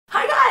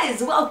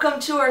guys, welcome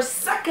to our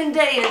second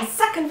day and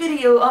second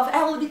video of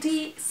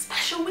LBD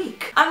Special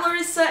Week. I'm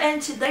Larissa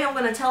and today I'm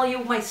gonna tell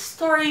you my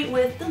story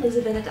with the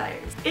Lizzie Bennet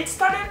diaries. It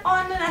started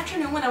on an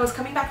afternoon when I was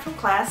coming back from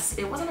class.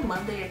 It wasn't a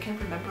Monday, I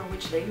can't remember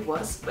which day it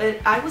was, but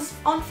I was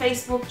on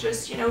Facebook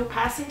just, you know,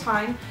 passing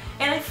time,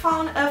 and I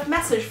found a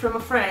message from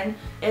a friend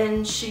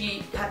and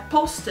she had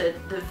posted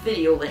the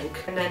video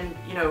link and then,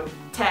 you know,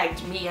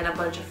 tagged me and a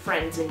bunch of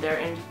friends in there,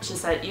 and she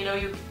said, you know,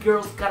 you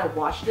girls gotta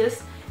watch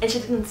this. And she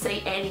didn't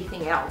say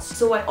anything else.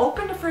 So I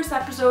opened the first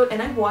episode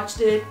and I watched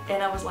it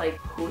and I was like,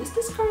 who is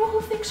this girl who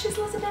thinks she's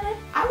Lizzie Bennet?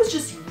 I was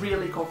just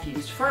really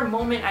confused. For a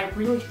moment I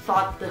really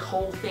thought the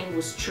whole thing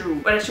was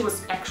true, but she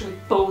was actually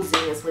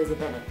posing as Lizzie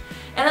Bennet.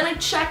 And then I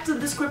checked the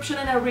description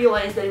and I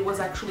realized that it was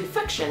actually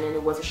fiction and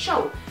it was a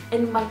show.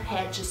 And my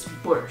head just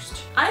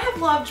burst. I have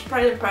loved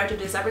Pride and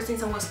Prejudice ever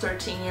since I was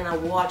 13 and I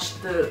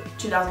watched the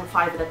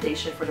 2005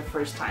 adaptation for the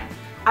first time.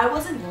 I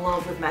was in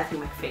love with Matthew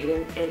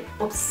Macfadyen and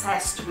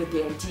obsessed with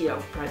the idea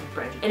of Pride and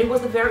Prejudice. And it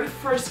was the very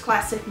first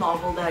classic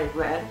novel that I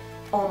read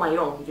on my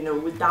own, you know,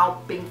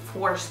 without being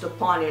forced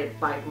upon it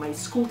by my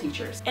school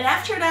teachers. And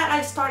after that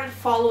I started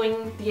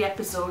following the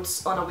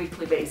episodes on a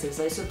weekly basis.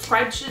 I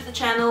subscribed to the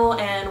channel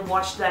and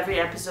watched every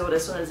episode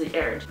as soon as it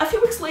aired. A few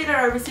weeks later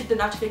I received a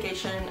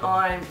notification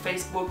on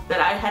Facebook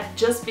that I had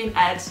just been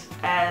added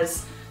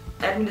as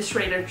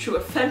administrator to a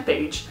fan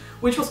page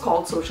which was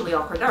called Socially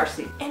Awkward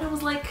Darcy. And I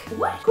was like,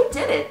 what? Who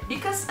did it?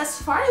 Because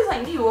as far as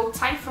I knew,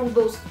 aside from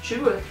those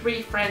 2 or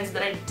 3 friends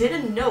that I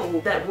didn't know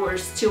that were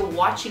still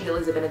watching the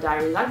Lizzie Bennet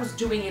diaries, I was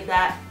doing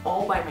that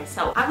all by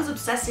myself. I was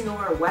obsessing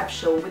over a web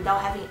show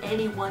without having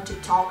anyone to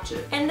talk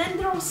to. And then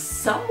there was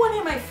someone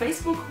in my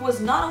Facebook who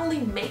was not only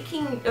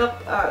making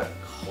up a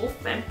whole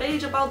fan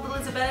page about the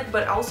Lizzie Bennet,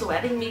 but also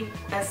adding me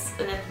as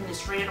an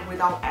administrator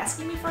without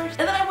asking me first.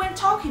 And then I went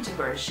talking to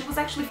her. She was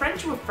actually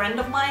friends to a friend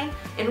of mine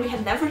and we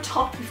had never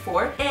talked before.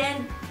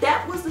 And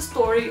that was the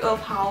story of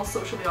how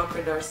Socially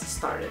Awkward Darcy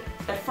started.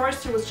 At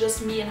first it was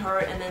just me and her,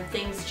 and then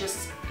things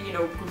just, you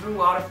know,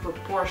 grew out of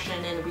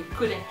proportion and we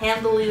couldn't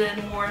handle it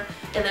anymore.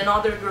 And then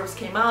other girls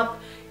came up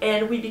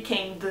and we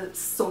became the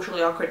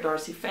Socially Awkward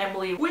Darcy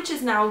family, which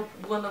is now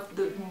one of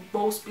the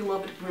most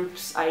beloved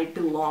groups I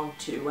belong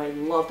to. I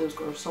love those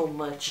girls so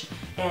much.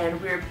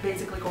 And we're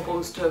basically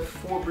composed of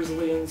 4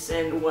 Brazilians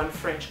and 1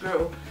 French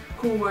girl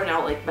who are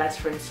now like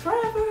best friends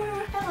forever.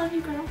 I love you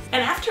girls.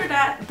 And after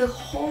that, the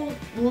whole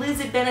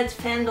Lizzie Bennet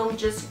fandom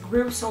just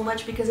grew so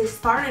much because I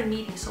started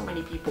meeting so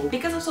many people.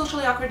 Because of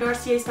Socially Awkward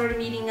Darcy, I started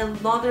meeting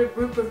another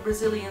group of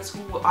Brazilians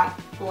who I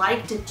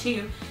liked it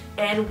too.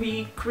 And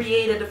we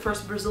created the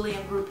first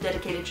Brazilian group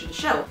dedicated to the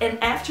show.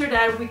 And after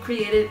that we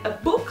created a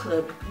book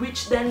club,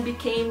 which then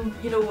became,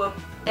 you know, a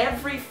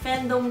every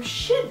fandom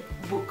shit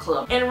book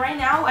club. And right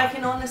now I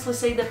can honestly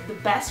say that the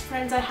best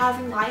friends I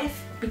have in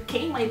life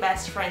became my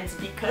best friends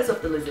because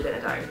of the Lizzie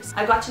Bennet diaries.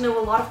 I got to know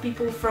a lot of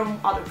people from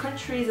other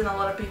countries and a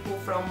lot of people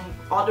from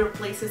other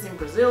places in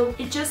Brazil.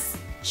 It just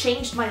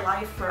changed my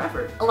life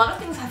forever. A lot of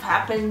things have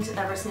happened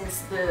ever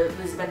since the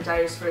Lizzie Bennet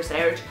diaries first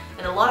aired,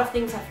 and a lot of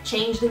things have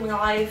changed in my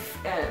life,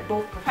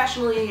 both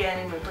professionally and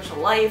in my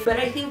personal life, but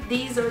I think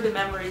these are the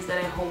memories that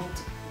I hold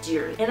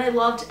dear, and I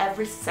loved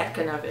every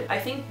second of it. I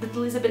think the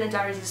Lizzie Bennet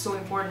diaries is so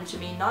important to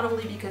me, not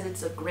only because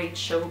it's a great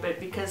show, but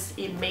because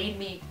it made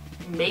me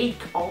make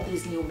all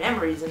these new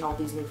memories and all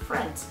these new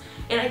friends,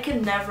 and I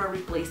can never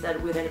replace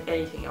that with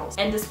anything else.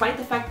 And despite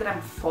the fact that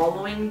I'm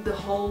following the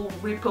whole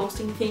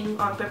reposting thing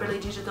on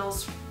Pepperley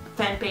Digital's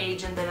fan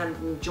page and then I'm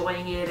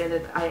enjoying it, and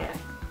that I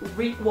have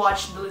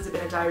rewatched the Lizzie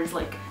Bennet diaries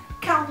like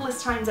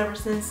countless times ever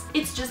since,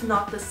 it's just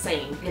not the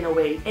same in a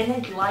way. And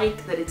I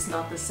like that it's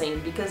not the same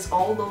because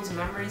all those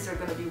memories are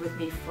gonna be with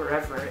me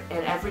forever,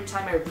 and every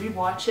time I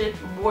rewatch it,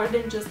 more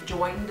than just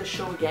enjoying the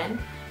show again,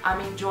 I'm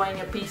enjoying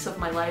a piece of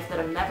my life that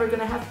I'm never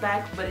gonna have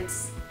back, but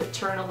it's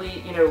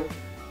eternally, you know,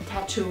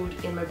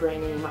 tattooed in my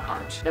brain and in my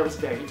heart. That was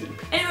very deep.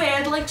 Anyway,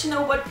 I'd like to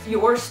know what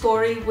your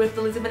story with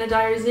the Lizzie Bennet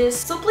diaries is,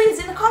 so please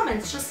in the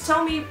comments just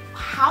tell me,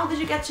 how did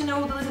you get to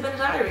know the Lizzie Bennet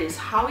diaries?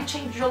 How it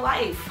changed your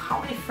life?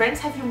 How many friends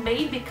have you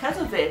made because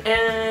of it?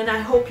 And I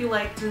hope you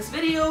liked this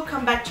video.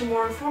 Come back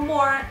tomorrow for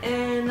more,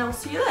 and I'll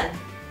see you then.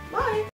 Bye!